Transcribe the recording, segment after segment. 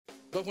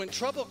But when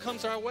trouble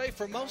comes our way,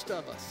 for most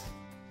of us,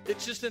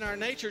 it's just in our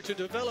nature to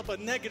develop a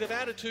negative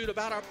attitude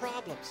about our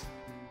problems.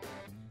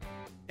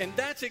 And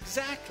that's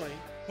exactly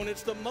when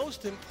it's the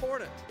most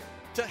important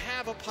to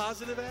have a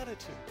positive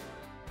attitude.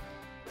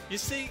 You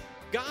see,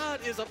 God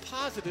is a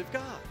positive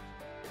God.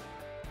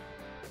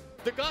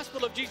 The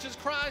gospel of Jesus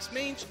Christ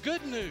means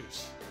good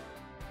news.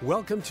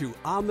 Welcome to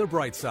On the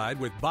Bright Side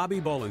with Bobby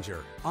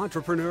Bollinger,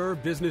 entrepreneur,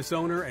 business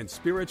owner, and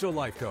spiritual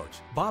life coach.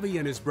 Bobby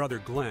and his brother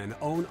Glenn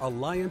own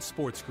Alliance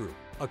Sports Group,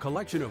 a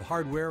collection of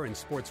hardware and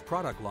sports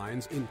product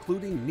lines,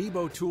 including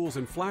Nebo tools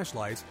and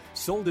flashlights,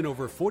 sold in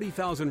over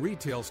 40,000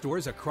 retail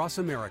stores across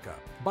America.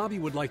 Bobby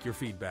would like your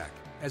feedback.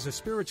 As a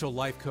spiritual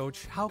life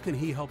coach, how can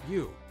he help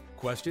you?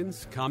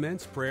 Questions,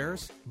 comments,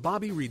 prayers?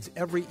 Bobby reads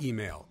every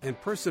email and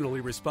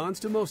personally responds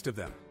to most of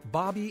them.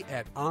 Bobby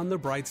at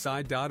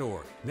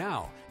onthebrightside.org.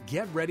 Now,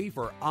 get ready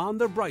for On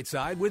the Bright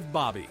Side with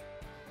Bobby.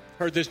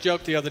 Heard this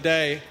joke the other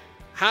day.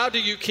 How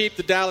do you keep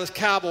the Dallas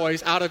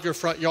Cowboys out of your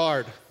front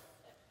yard?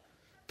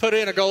 Put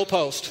in a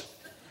goalpost.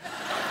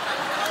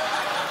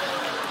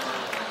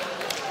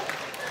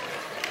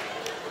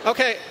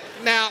 Okay,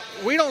 now,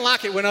 we don't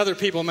like it when other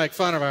people make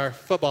fun of our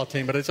football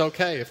team, but it's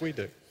okay if we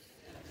do.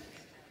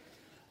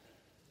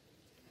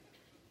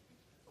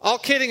 All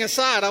kidding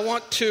aside, I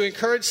want to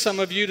encourage some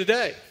of you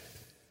today.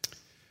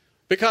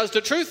 Because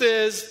the truth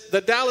is, the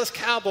Dallas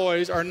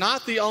Cowboys are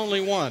not the only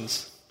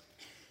ones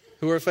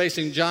who are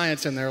facing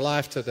giants in their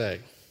life today.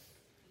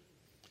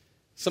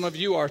 Some of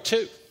you are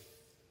too.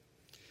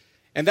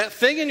 And that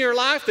thing in your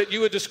life that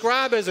you would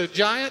describe as a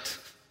giant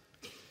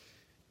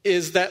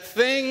is that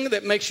thing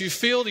that makes you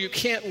feel that you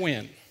can't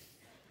win,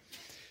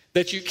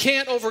 that you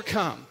can't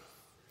overcome,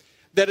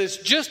 that is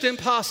just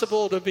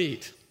impossible to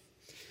beat.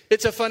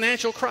 It's a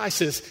financial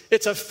crisis.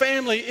 It's a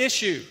family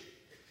issue.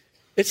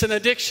 It's an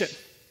addiction.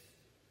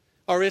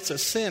 Or it's a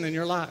sin in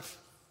your life.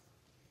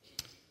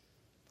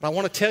 But I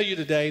want to tell you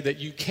today that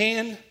you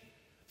can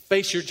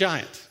face your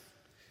giant.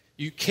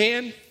 You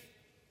can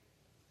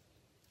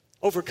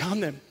overcome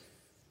them.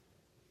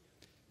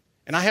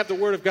 And I have the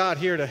Word of God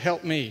here to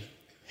help me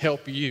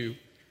help you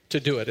to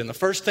do it. And the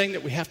first thing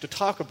that we have to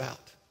talk about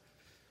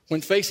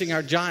when facing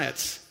our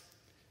giants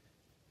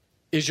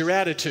is your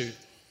attitude.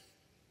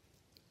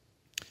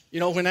 You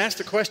know, when asked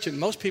the question,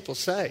 most people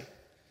say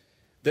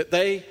that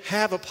they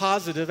have a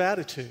positive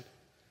attitude.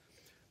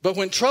 But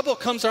when trouble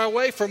comes our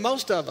way, for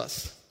most of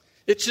us,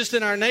 it's just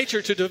in our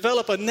nature to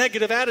develop a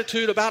negative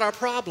attitude about our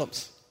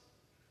problems.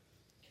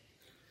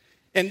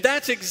 And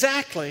that's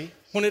exactly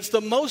when it's the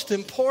most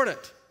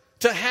important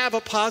to have a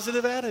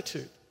positive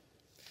attitude.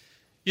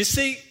 You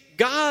see,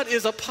 God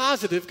is a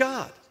positive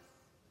God.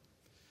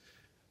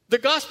 The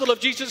gospel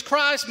of Jesus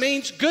Christ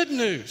means good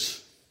news.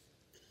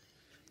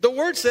 The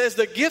Word says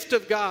the gift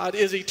of God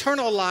is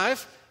eternal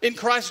life in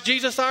Christ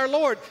Jesus our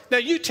Lord. Now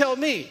you tell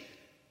me,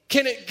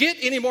 can it get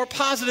any more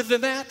positive than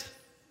that?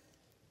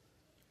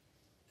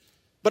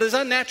 But as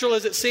unnatural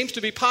as it seems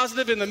to be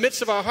positive in the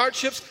midst of our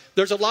hardships,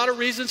 there's a lot of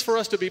reasons for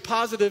us to be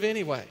positive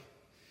anyway.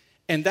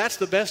 And that's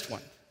the best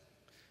one.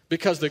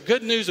 Because the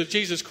good news of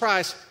Jesus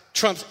Christ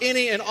trumps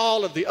any and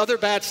all of the other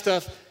bad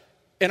stuff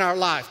in our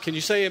life. Can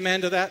you say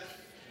amen to that?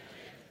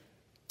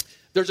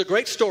 There's a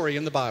great story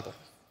in the Bible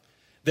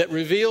that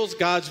reveals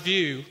God's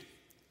view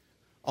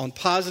on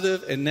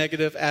positive and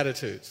negative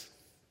attitudes.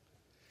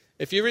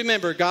 If you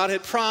remember, God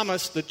had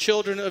promised the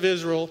children of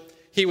Israel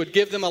He would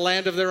give them a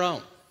land of their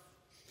own.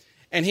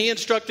 And He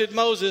instructed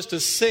Moses to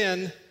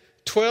send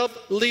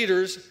 12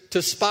 leaders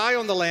to spy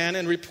on the land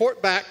and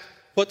report back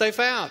what they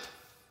found.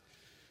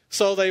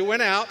 So they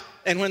went out,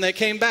 and when they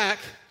came back,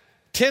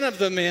 10 of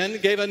the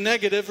men gave a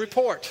negative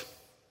report.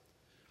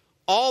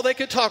 All they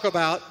could talk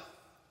about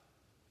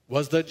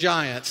was the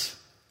giants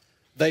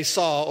they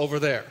saw over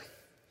there.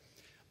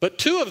 But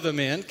 2 of the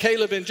men,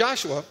 Caleb and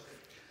Joshua,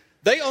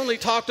 they only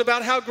talked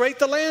about how great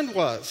the land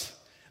was.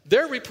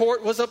 Their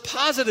report was a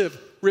positive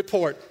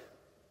report.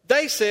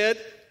 They said,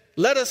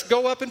 let us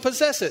go up and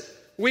possess it.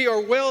 We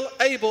are well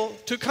able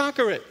to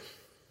conquer it.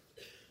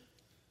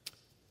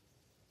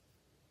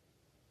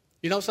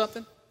 You know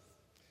something?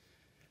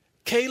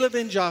 Caleb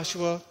and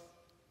Joshua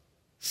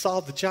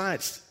saw the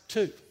giants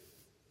too.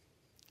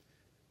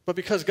 But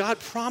because God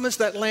promised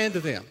that land to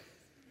them,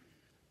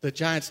 the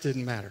giants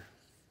didn't matter.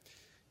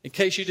 In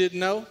case you didn't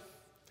know,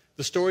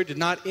 the story did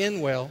not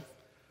end well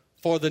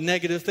for the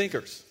negative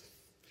thinkers.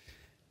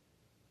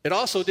 It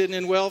also didn't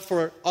end well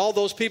for all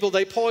those people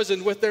they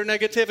poisoned with their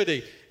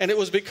negativity. And it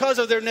was because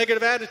of their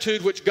negative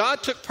attitude, which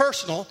God took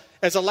personal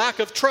as a lack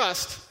of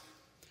trust,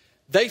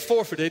 they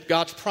forfeited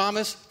God's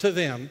promise to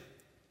them,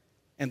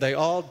 and they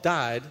all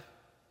died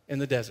in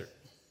the desert.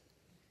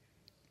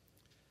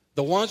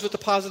 The ones with the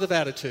positive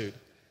attitude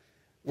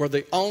were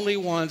the only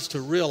ones to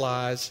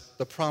realize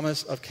the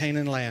promise of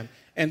Canaan land.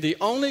 And the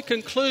only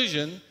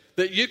conclusion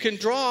that you can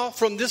draw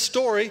from this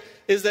story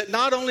is that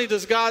not only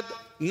does God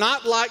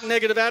not like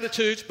negative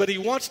attitudes, but He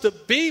wants to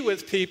be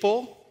with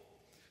people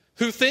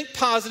who think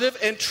positive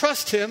and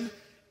trust Him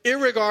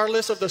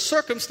irregardless of the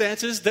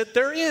circumstances that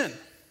they're in.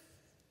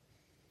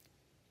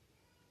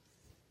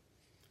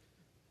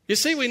 You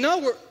see, we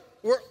know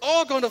we're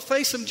all going to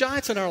face some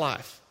giants in our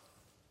life.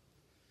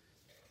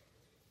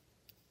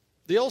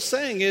 The old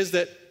saying is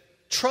that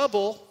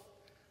trouble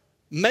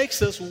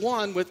makes us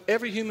one with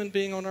every human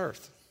being on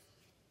earth.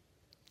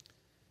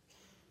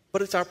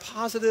 But it's our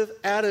positive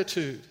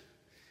attitude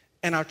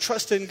and our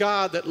trust in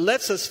God that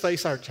lets us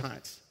face our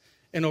giants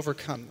and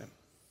overcome them.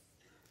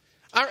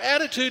 Our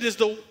attitude is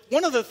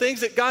one of the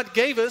things that God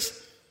gave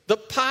us the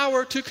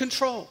power to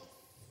control.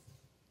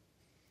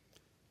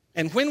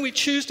 And when we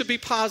choose to be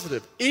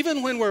positive,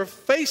 even when we're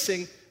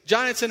facing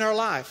giants in our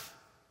life,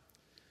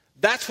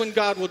 that's when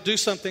God will do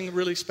something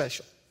really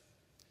special.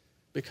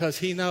 Because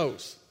He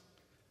knows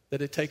that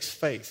it takes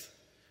faith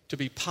to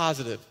be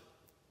positive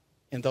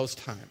in those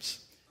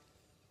times.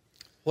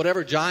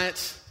 Whatever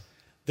giants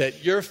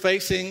that you're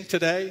facing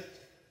today,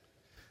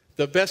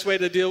 the best way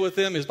to deal with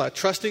them is by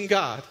trusting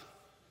God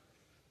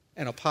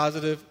and a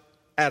positive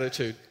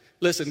attitude.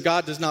 Listen,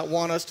 God does not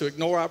want us to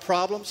ignore our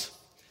problems.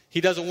 He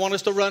doesn't want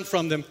us to run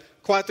from them.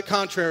 Quite the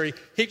contrary.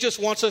 He just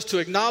wants us to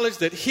acknowledge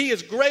that He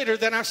is greater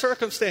than our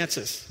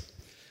circumstances.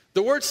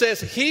 The Word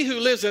says, He who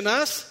lives in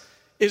us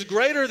is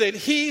greater than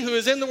he who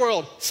is in the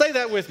world. Say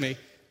that with me.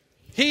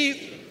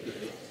 He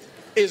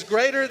is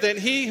greater than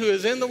he who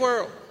is in the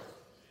world.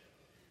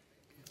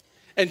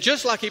 And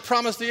just like He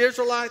promised the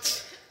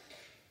Israelites,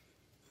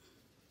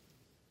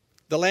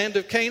 the land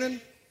of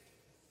Canaan,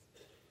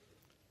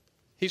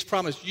 He's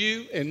promised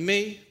you and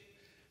me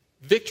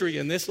victory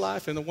in this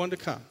life and the one to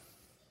come.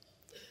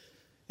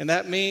 And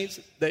that means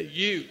that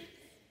you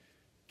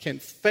can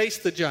face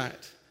the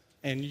giant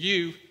and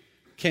you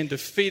can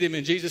defeat him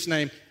in Jesus'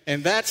 name.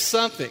 And that's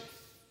something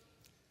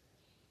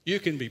you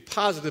can be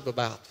positive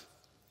about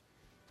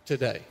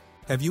today.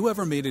 Have you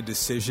ever made a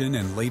decision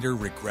and later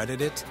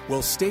regretted it?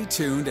 Well, stay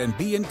tuned and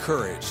be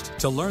encouraged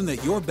to learn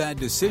that your bad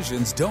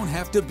decisions don't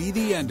have to be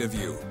the end of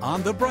you.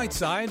 On the Bright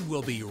Side,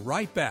 we'll be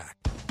right back.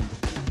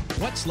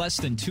 What's less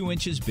than 2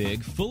 inches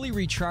big, fully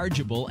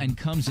rechargeable, and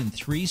comes in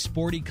 3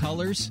 sporty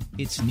colors?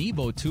 It's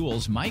Nebo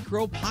Tools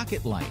Micro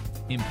Pocket Light.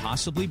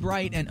 Impossibly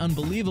bright and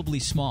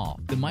unbelievably small,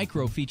 the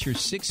Micro features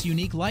 6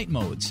 unique light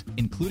modes,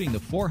 including the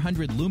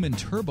 400 lumen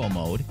turbo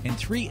mode and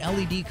 3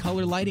 LED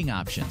color lighting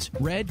options,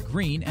 red,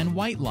 green, and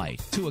white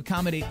light, to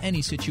accommodate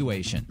any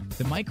situation.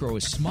 The Micro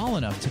is small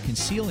enough to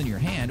conceal in your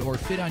hand or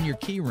fit on your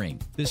key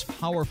ring. This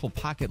powerful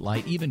pocket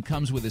light even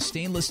comes with a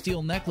stainless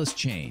steel necklace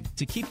chain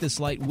to keep this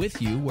light with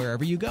you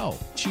wherever you go.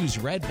 Choose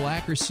red,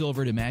 black, or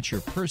silver to match your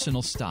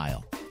personal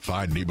style.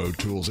 Find Nebo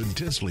Tools'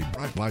 intensely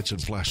bright lights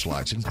and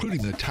flashlights,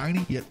 including the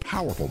tiny yet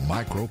powerful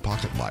Micro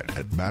Pocket Light,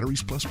 at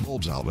Batteries Plus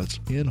Bulbs outlets,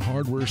 in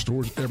hardware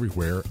stores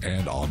everywhere,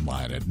 and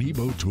online at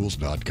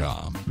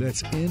nebotools.com.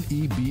 That's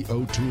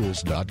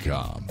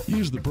NEBOTools.com.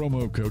 Use the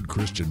promo code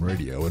Christian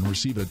Radio and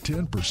receive a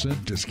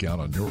 10%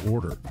 discount on your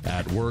order.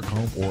 At work,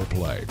 home, or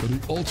play, for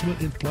the ultimate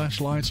in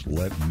flashlights,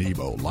 let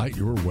Nebo light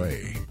your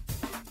way.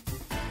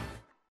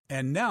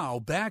 And now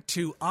back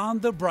to On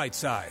the Bright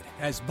Side,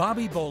 as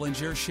Bobby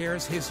Bollinger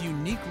shares his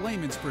unique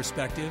layman's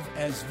perspective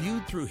as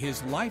viewed through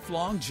his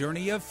lifelong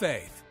journey of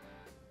faith.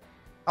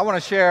 I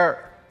want to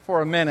share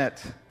for a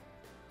minute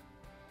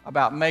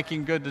about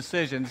making good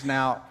decisions.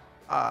 Now,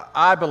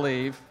 I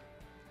believe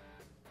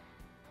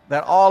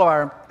that all of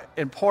our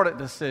important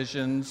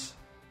decisions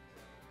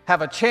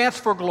have a chance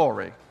for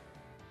glory,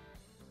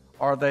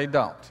 or they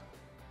don't.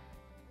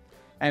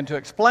 And to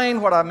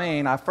explain what I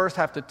mean, I first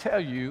have to tell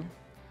you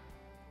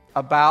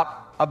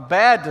about a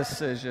bad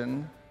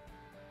decision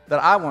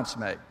that I once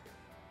made.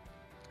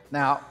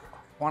 Now,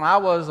 when I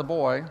was a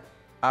boy,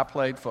 I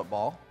played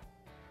football,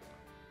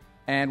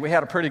 and we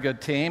had a pretty good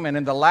team, and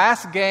in the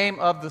last game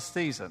of the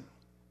season,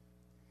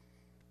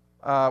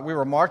 we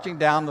were marching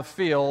down the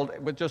field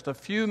with just a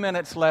few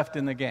minutes left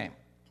in the game.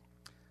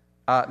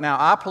 Now,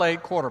 I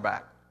played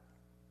quarterback,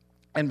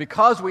 and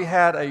because we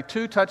had a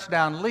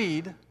 2-touchdown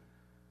lead,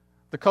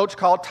 the coach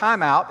called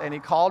timeout, and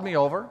he called me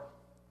over,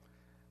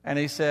 and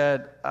he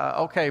said,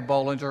 okay,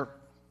 Bollinger,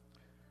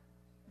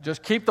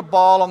 just keep the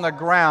ball on the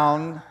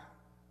ground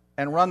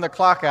and run the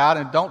clock out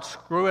and don't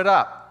screw it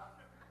up.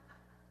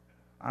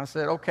 I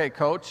said, okay,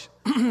 Coach.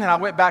 And I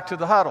went back to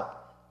the huddle.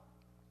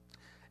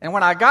 And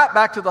when I got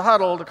back to the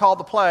huddle to call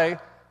the play,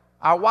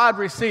 our wide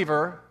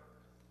receiver,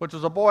 which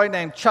was a boy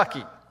named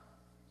Chucky,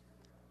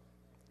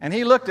 and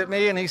he looked at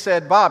me and he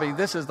said, Bobby,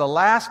 this is the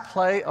last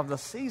play of the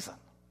season.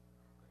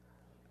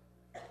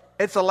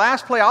 It's the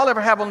last play I'll ever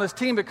have on this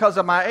team because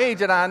of my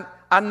age, and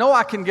I know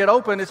I can get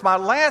open. It's my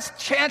last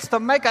chance to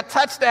make a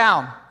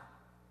touchdown.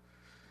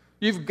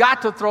 You've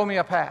got to throw me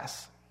a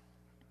pass.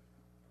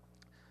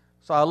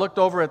 So I looked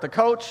over at the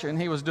coach, and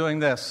he was doing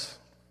this.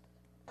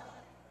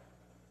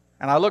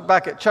 And I looked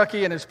back at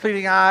Chucky and his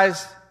pleading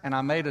eyes, and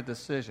I made a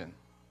decision.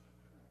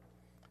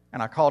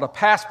 And I called a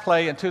pass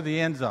play into the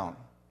end zone.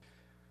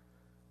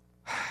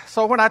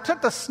 So when I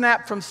took the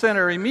snap from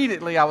center,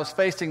 immediately I was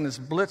facing this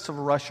blitz of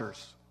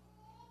rushers.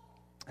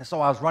 And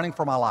so I was running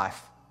for my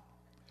life.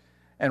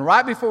 And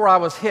right before I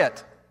was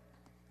hit,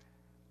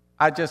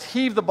 I just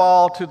heaved the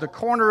ball to the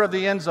corner of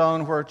the end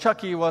zone where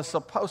Chucky was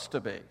supposed to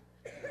be.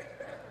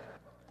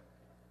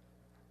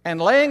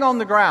 And laying on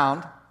the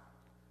ground,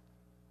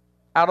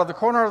 out of the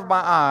corner of my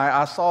eye,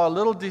 I saw a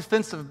little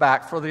defensive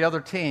back for the other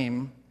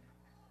team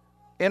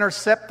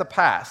intercept the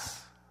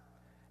pass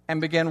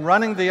and begin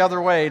running the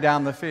other way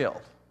down the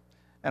field.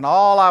 And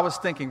all I was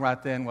thinking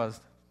right then was,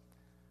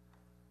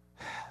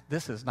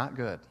 this is not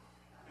good.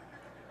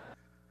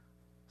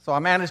 So I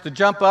managed to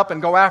jump up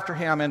and go after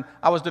him, and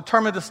I was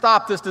determined to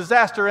stop this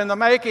disaster in the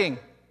making.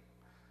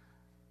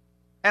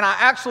 And I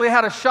actually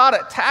had a shot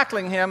at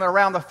tackling him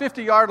around the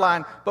 50-yard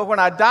line, but when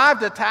I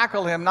dived to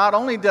tackle him, not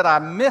only did I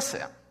miss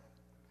him,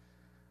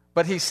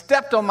 but he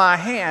stepped on my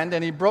hand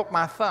and he broke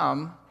my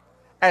thumb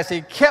as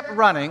he kept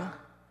running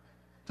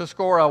to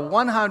score a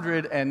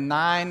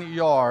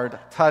 109-yard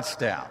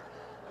touchdown.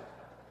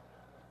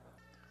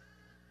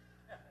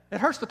 It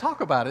hurts to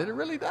talk about it. It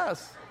really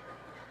does.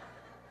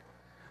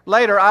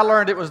 Later, I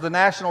learned it was the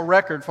national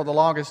record for the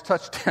longest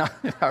touchdown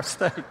in our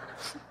state.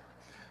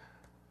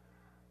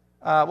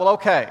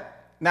 Okay.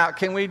 Now,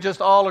 can we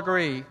just all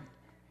agree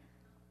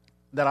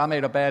that I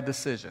made a bad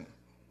decision?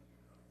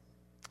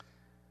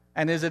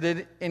 And is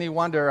it any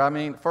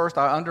wonder? First,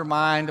 I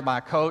undermined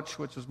my coach,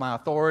 which was my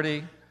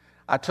authority.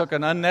 I took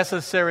an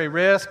unnecessary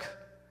risk.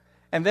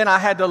 And then I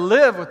had to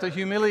live with the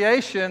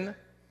humiliation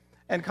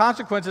and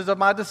consequences of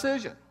my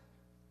decision.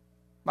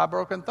 My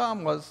broken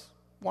thumb was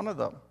one of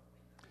them.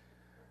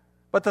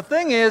 But the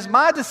thing is,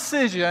 my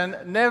decision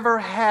never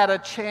had a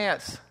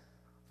chance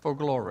for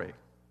glory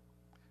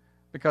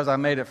because I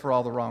made it for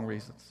all the wrong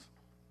reasons.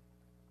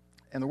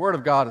 And the Word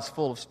of God is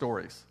full of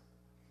stories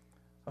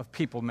of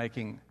people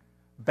making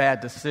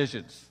bad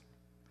decisions.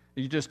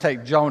 You just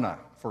take Jonah,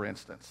 for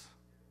instance.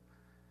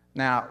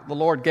 Now, the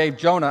Lord gave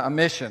Jonah a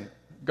mission.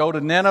 Go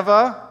to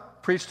Nineveh,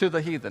 preach to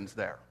the heathens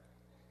there.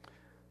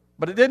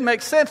 But it didn't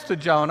make sense to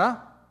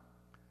Jonah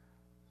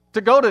to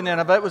go to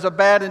Nineveh. It was a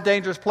bad and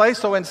dangerous place,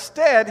 so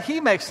instead,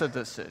 he makes a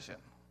decision.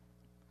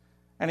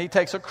 And he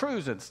takes a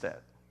cruise instead.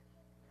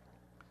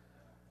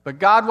 But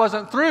God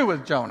wasn't through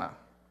with Jonah.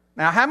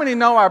 Now, how many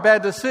know our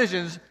bad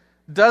decisions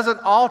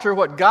doesn't alter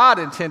what God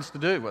intends to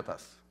do with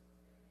us?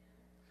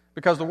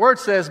 Because the Word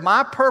says,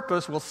 my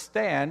purpose will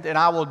stand and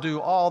I will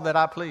do all that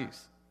I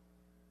please.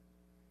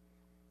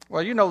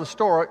 Well, you know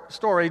the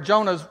story.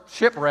 Jonah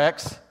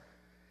shipwrecks.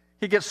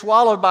 He gets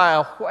swallowed by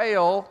a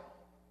whale.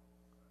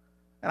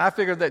 And I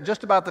figured that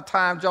just about the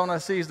time Jonah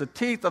sees the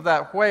teeth of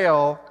that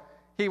whale,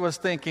 he was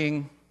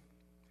thinking,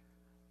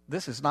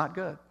 this is not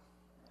good.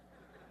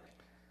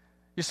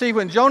 You see,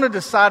 when Jonah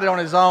decided on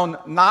his own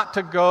not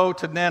to go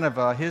to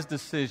Nineveh, his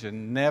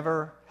decision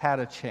never had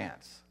a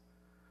chance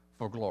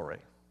for glory.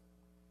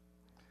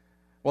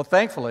 Well,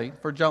 thankfully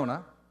for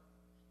Jonah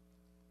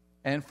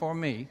and for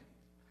me,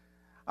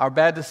 our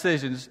bad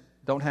decisions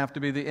don't have to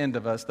be the end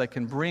of us. They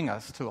can bring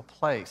us to a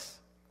place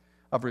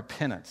of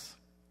repentance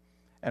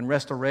and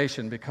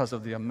restoration because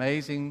of the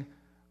amazing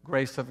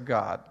grace of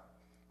God.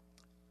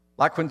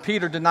 Like when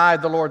Peter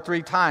denied the Lord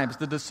 3 times,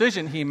 the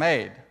decision he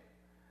made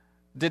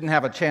didn't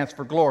have a chance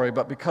for glory,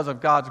 but because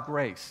of God's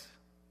grace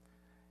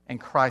and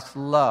Christ's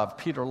love,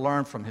 Peter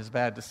learned from his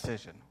bad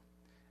decision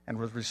and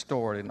was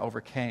restored and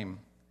overcame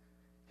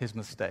his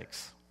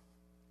mistakes.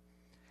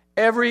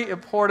 Every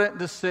important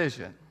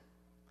decision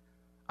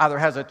either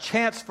has a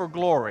chance for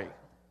glory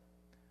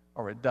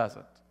or it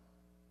doesn't.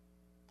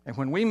 And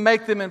when we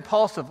make them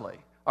impulsively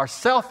or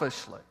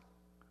selfishly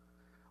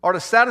or to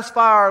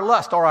satisfy our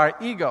lust or our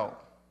ego,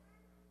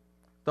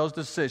 those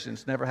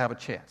decisions never have a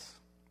chance.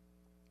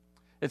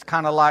 It's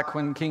kind of like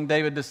when King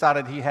David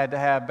decided he had to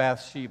have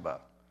Bathsheba.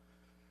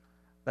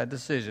 That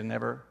decision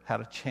never had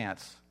a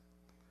chance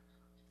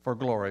for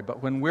glory.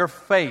 But when we're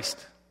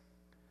faced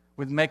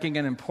with making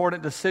an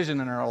important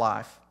decision in our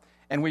life,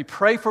 and we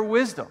pray for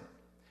wisdom,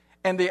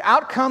 and the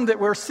outcome that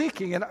we're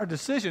seeking in our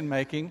decision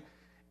making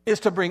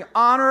is to bring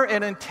honor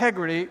and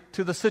integrity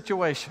to the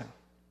situation,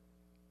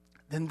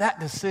 then that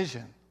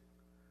decision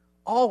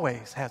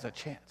always has a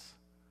chance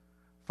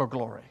for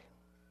glory.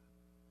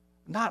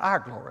 Not our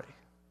glory,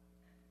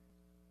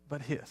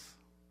 but His.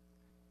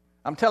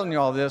 I'm telling you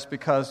all this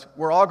because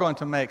we're all going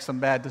to make some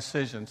bad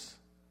decisions.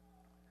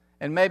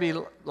 And maybe,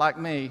 like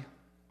me,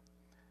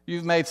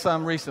 you've made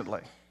some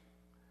recently.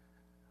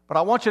 But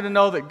I want you to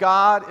know that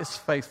God is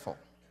faithful.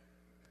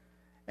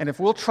 And if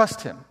we'll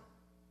trust Him,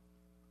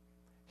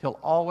 He'll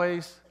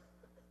always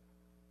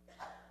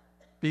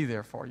be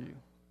there for you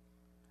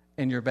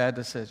in your bad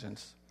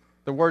decisions.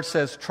 The Word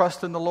says,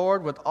 trust in the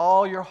Lord with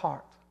all your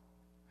heart.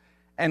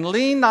 And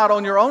lean not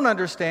on your own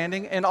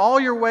understanding. In all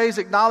your ways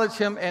acknowledge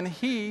Him, and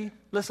He,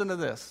 listen to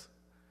this,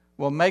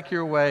 will make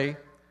your way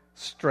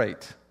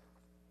straight.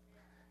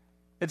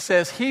 It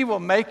says He will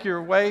make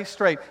your way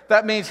straight.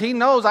 That means He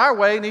knows our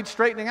way needs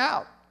straightening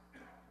out.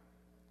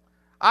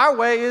 Our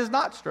way is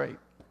not straight.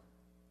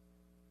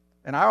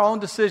 And our own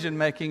decision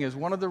making is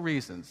one of the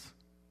reasons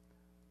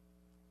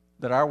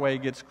that our way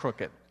gets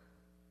crooked.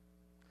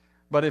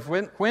 But if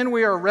when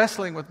we are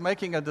wrestling with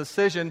making a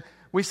decision,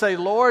 we say,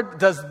 Lord,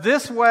 does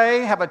this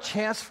way have a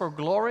chance for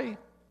glory?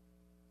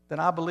 Then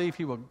I believe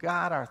He will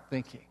guide our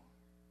thinking.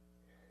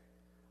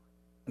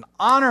 and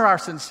honor our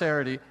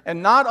sincerity,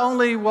 and not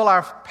only will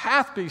our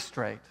path be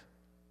straight,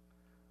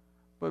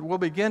 but we'll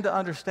begin to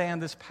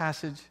understand this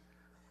passage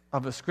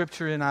of a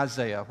scripture in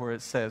Isaiah where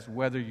it says,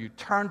 whether you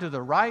turn to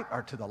the right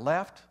or to the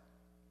left,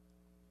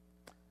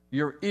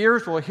 your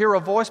ears will hear a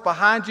voice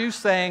behind you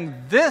saying,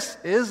 this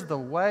is the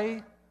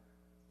way,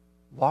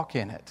 walk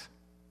in it.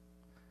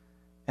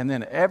 And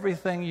then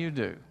everything you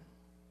do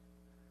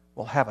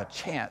will have a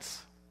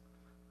chance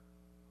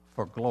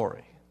for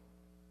glory.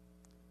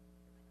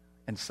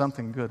 And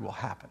something good will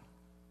happen.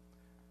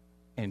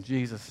 In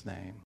Jesus'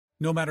 name.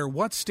 No matter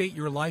what state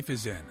your life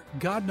is in,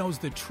 God knows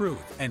the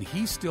truth, and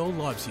He still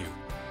loves you.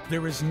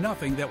 There is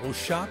nothing that will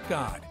shock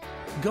God.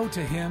 Go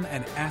to Him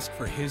and ask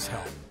for His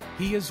help.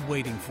 He is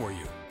waiting for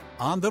you.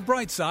 On the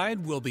Bright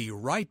Side, we'll be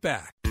right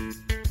back.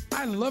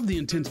 I love the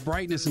intense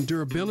brightness and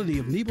durability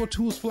of Nebo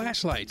Tools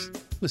flashlights.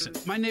 Listen,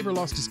 my neighbor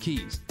lost his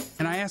keys,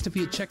 and I asked if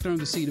he had checked under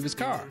the seat of his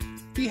car.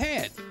 He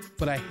had,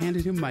 but I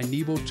handed him my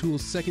Nebo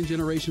Tools second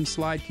generation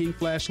Slide King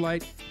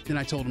flashlight, then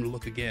I told him to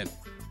look again.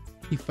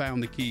 He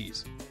found the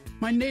keys.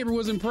 My neighbor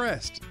was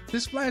impressed.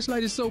 This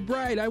flashlight is so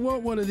bright, I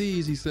want one of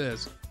these, he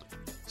says.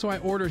 So I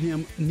ordered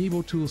him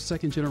Nebo Tools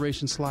second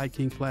generation Slide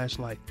King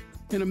flashlight.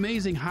 An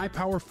amazing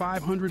high-power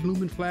 500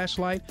 lumen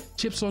flashlight,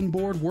 chips on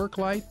board work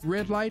light,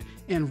 red light,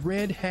 and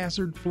red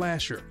hazard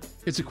flasher.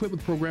 It's equipped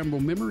with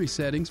programmable memory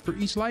settings for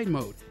each light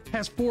mode,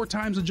 has 4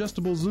 times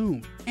adjustable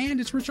zoom, and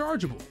it's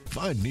rechargeable.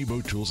 Find Nebo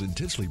Tools'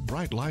 intensely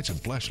bright lights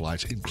and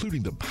flashlights,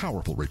 including the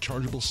powerful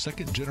rechargeable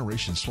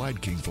second-generation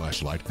Slide King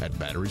flashlight at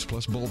Batteries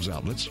Plus Bulbs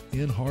outlets,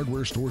 in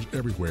hardware stores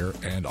everywhere,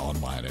 and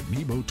online at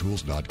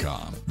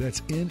nebotools.com.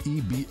 That's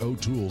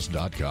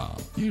nebotools.com.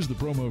 Use the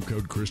promo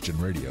code Christian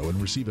Radio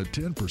and receive a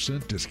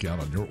 10%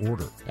 discount on your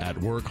order. At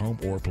work, home,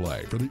 or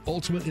play. For the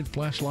ultimate in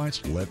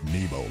flashlights, let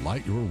Nebo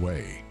light your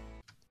way.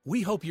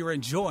 We hope you're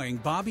enjoying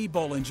Bobby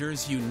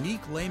Bollinger's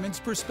unique layman's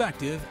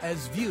perspective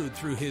as viewed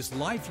through his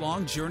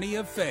lifelong journey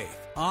of faith.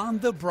 On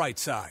the Bright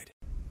Side.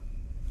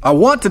 I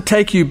want to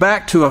take you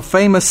back to a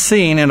famous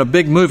scene in a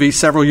big movie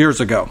several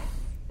years ago.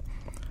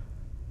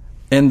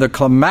 In the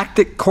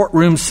climactic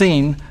courtroom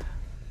scene,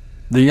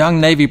 the young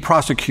Navy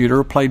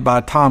prosecutor, played by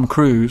Tom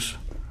Cruise,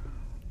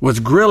 was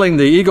grilling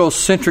the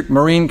egocentric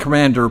Marine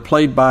commander,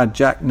 played by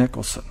Jack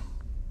Nicholson.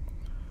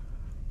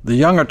 The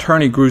young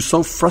attorney grew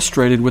so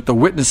frustrated with the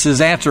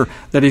witness's answer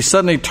that he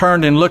suddenly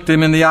turned and looked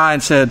him in the eye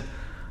and said,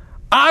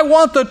 "I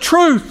want the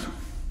truth."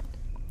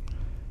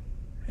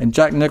 And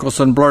Jack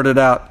Nicholson blurted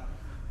out,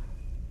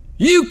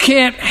 "You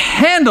can't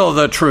handle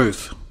the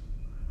truth."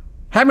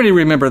 How many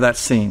remember that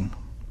scene?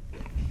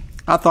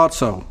 I thought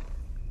so.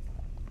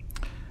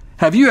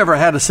 Have you ever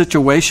had a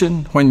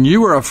situation when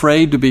you were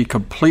afraid to be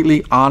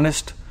completely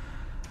honest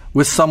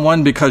with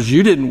someone because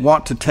you didn't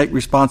want to take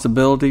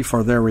responsibility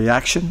for their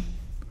reaction?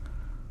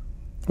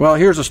 Well,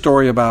 here's a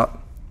story about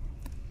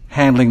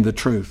handling the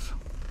truth.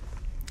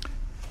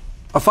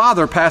 A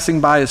father passing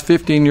by his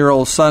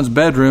 15-year-old son's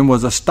bedroom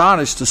was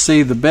astonished to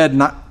see the bed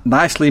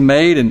nicely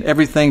made and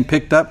everything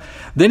picked up.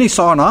 Then he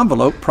saw an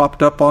envelope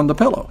propped up on the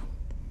pillow.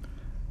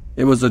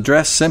 It was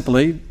addressed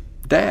simply,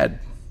 "Dad."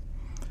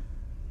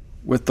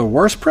 With the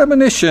worst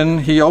premonition,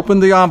 he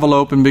opened the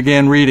envelope and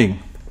began reading.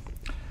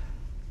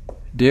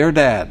 "Dear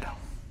Dad,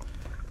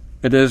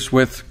 it is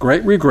with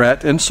great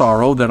regret and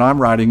sorrow that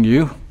I'm writing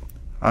you.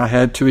 I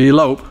had to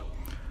elope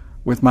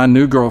with my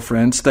new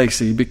girlfriend,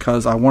 Stacy,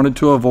 because I wanted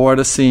to avoid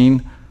a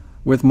scene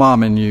with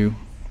Mom and you.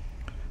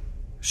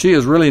 She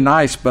is really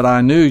nice, but I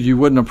knew you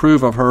wouldn't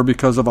approve of her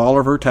because of all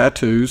of her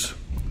tattoos,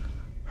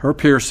 her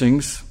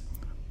piercings,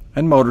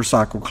 and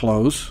motorcycle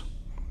clothes,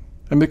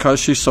 and because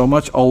she's so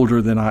much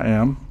older than I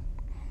am.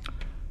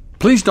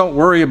 Please don't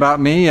worry about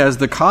me, as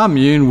the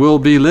commune we'll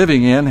be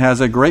living in has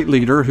a great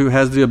leader who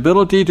has the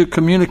ability to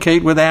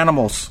communicate with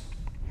animals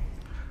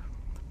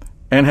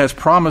and has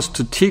promised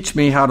to teach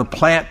me how to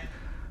plant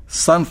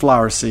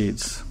sunflower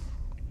seeds.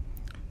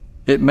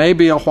 It may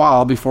be a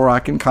while before I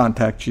can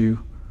contact you.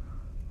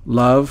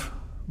 Love,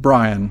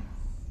 Brian.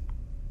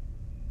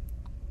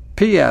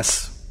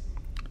 P.S.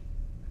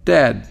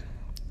 Dad,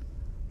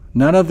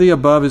 none of the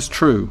above is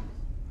true.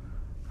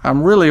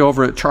 I'm really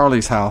over at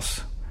Charlie's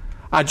house.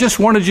 I just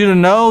wanted you to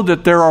know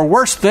that there are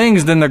worse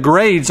things than the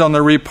grades on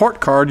the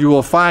report card you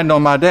will find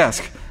on my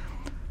desk.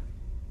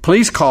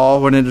 Please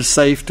call when it is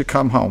safe to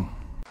come home."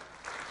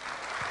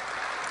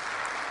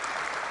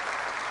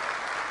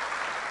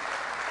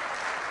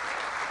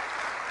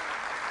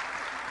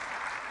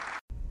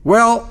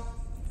 Well,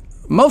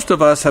 most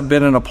of us have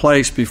been in a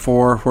place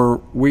before where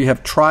we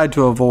have tried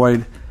to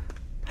avoid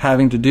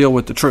having to deal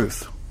with the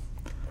truth.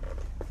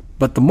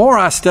 But the more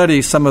I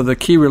study some of the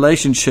key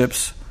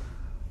relationships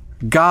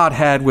God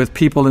had with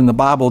people in the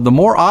Bible, the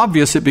more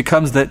obvious it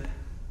becomes that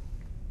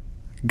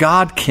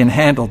God can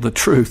handle the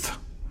truth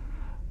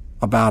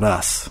about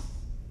us.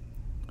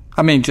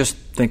 I mean, just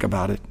think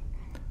about it.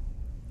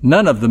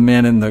 None of the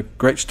men in the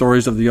great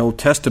stories of the Old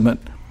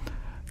Testament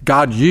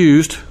God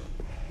used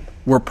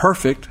were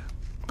perfect,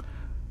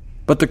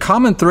 but the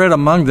common thread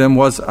among them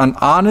was an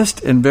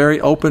honest and very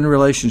open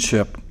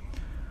relationship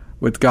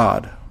with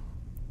God.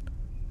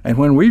 And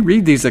when we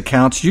read these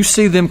accounts, you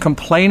see them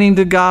complaining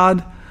to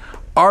God,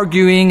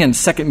 arguing and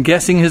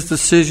second-guessing his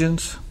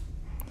decisions.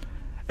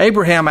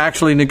 Abraham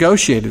actually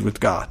negotiated with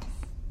God.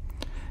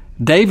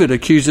 David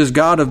accuses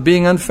God of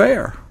being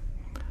unfair.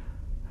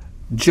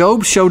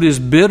 Job showed his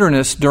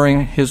bitterness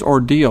during his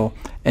ordeal,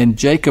 and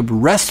Jacob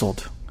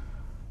wrestled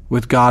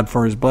with God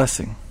for his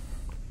blessing.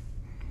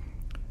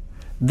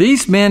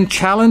 These men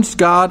challenged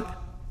God,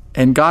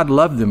 and God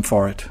loved them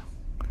for it,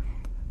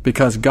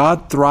 because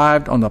God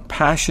thrived on the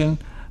passion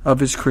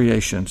of his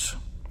creations.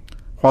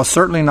 While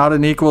certainly not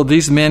an equal,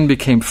 these men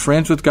became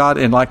friends with God,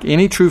 and like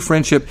any true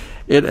friendship,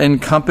 it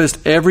encompassed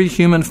every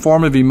human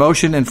form of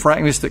emotion and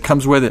frankness that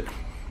comes with it.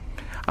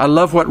 I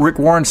love what Rick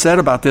Warren said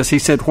about this. He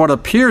said, what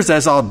appears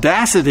as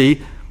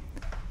audacity,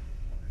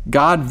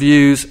 God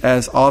views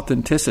as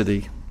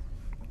authenticity.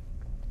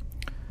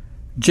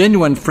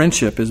 Genuine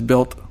friendship is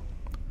built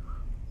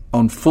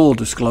on full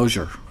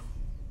disclosure.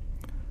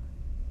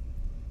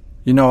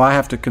 You know, I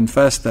have to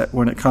confess that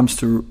when it comes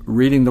to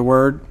reading the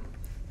Word,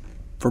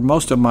 for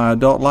most of my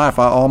adult life,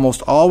 I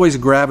almost always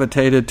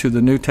gravitated to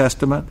the New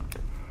Testament,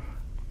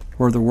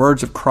 where the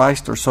words of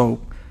Christ are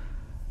so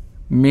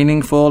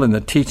meaningful and the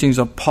teachings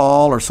of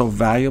Paul are so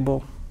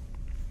valuable.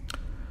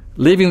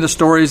 Leaving the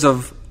stories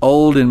of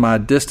old in my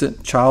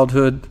distant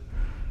childhood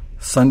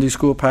Sunday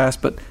school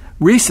past, but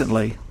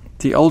recently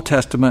the Old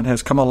Testament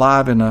has come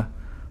alive in a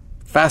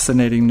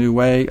fascinating new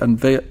way,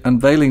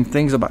 unveiling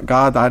things about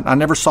God that I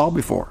never saw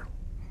before.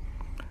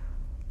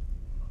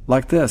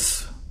 Like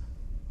this: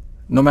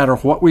 no matter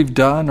what we've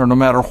done or no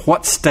matter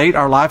what state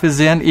our life is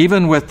in,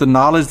 even with the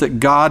knowledge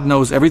that God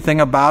knows everything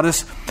about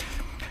us,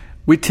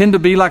 we tend to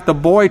be like the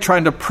boy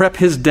trying to prep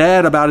his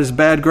dad about his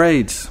bad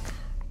grades,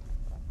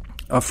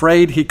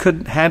 afraid he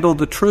couldn't handle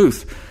the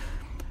truth.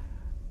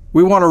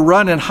 We want to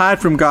run and hide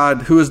from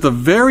God, who is the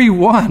very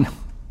one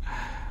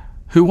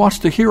who wants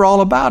to hear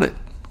all about it.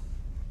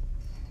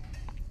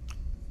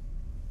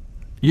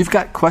 You've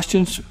got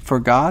questions for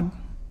God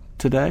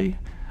today?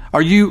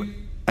 Are you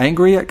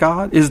angry at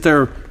God? Is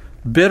there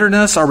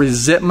bitterness or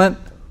resentment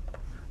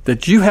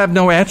that you have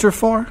no answer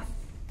for?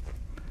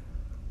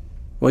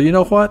 Well, you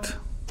know what?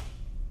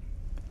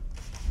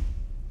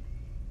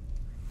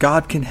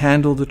 God can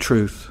handle the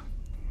truth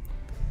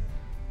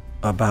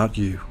about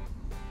you.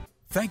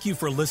 Thank you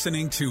for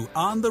listening to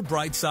On the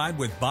Bright Side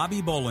with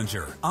Bobby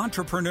Bollinger,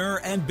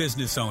 entrepreneur and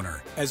business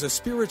owner. As a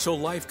spiritual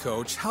life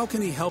coach, how can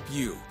he help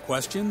you?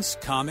 Questions,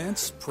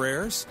 comments,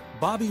 prayers?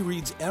 Bobby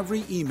reads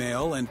every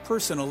email and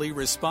personally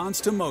responds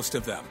to most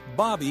of them.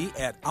 Bobby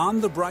at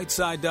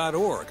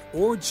onthebrightside.org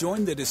or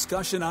join the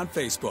discussion on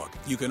Facebook.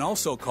 You can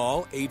also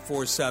call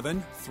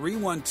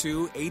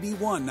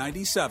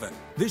 847-312-8197.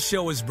 This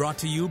show is brought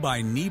to you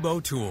by Nebo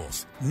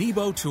Tools.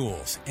 Nebo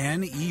Tools,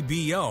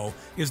 N-E-B-O,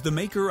 is the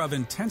maker of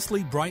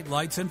intensely bright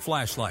lights and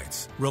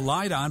flashlights.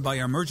 Relied on by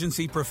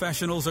emergency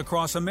professionals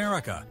across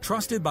America.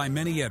 Trusted by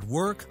many at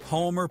work,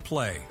 home, or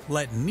play.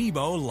 Let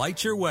Nebo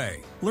light your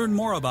way. Learn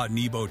more about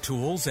Nebo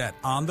Tools at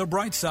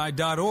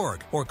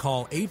onthebrightside.org or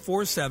call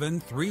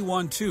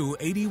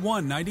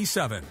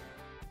 847-312-8197.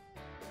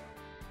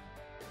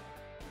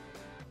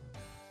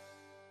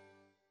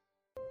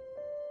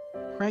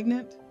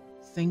 Pregnant,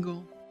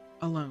 single,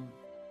 alone.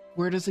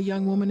 Where does a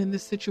young woman in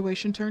this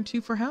situation turn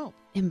to for help?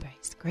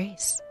 Embrace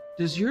Grace.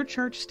 Does your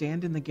church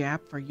stand in the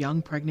gap for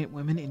young pregnant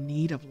women in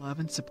need of love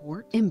and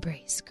support?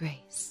 Embrace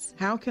Grace.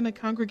 How can a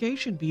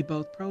congregation be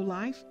both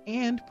pro-life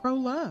and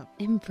pro-love?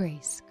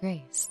 Embrace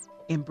Grace.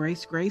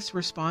 Embrace Grace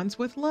responds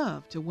with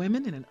love to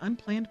women in an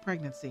unplanned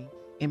pregnancy.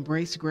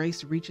 Embrace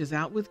Grace reaches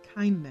out with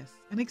kindness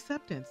and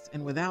acceptance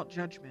and without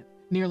judgment.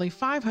 Nearly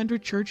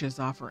 500 churches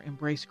offer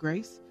Embrace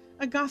Grace,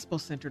 a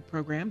gospel-centered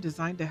program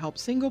designed to help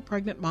single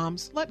pregnant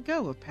moms let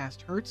go of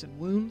past hurts and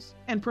wounds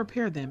and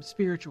prepare them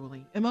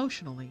spiritually,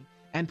 emotionally,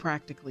 and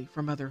practically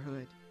for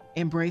motherhood.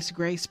 Embrace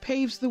Grace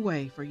paves the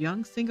way for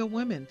young single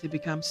women to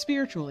become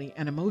spiritually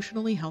and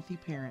emotionally healthy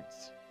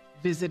parents.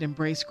 Visit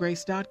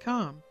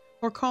embracegrace.com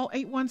or call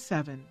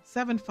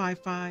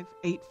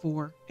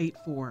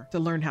 817-755-8484 to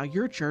learn how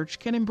your church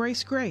can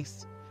embrace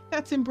grace.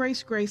 That's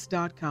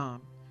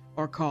embracegrace.com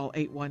or call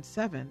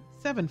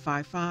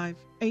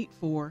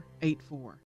 817-755-8484.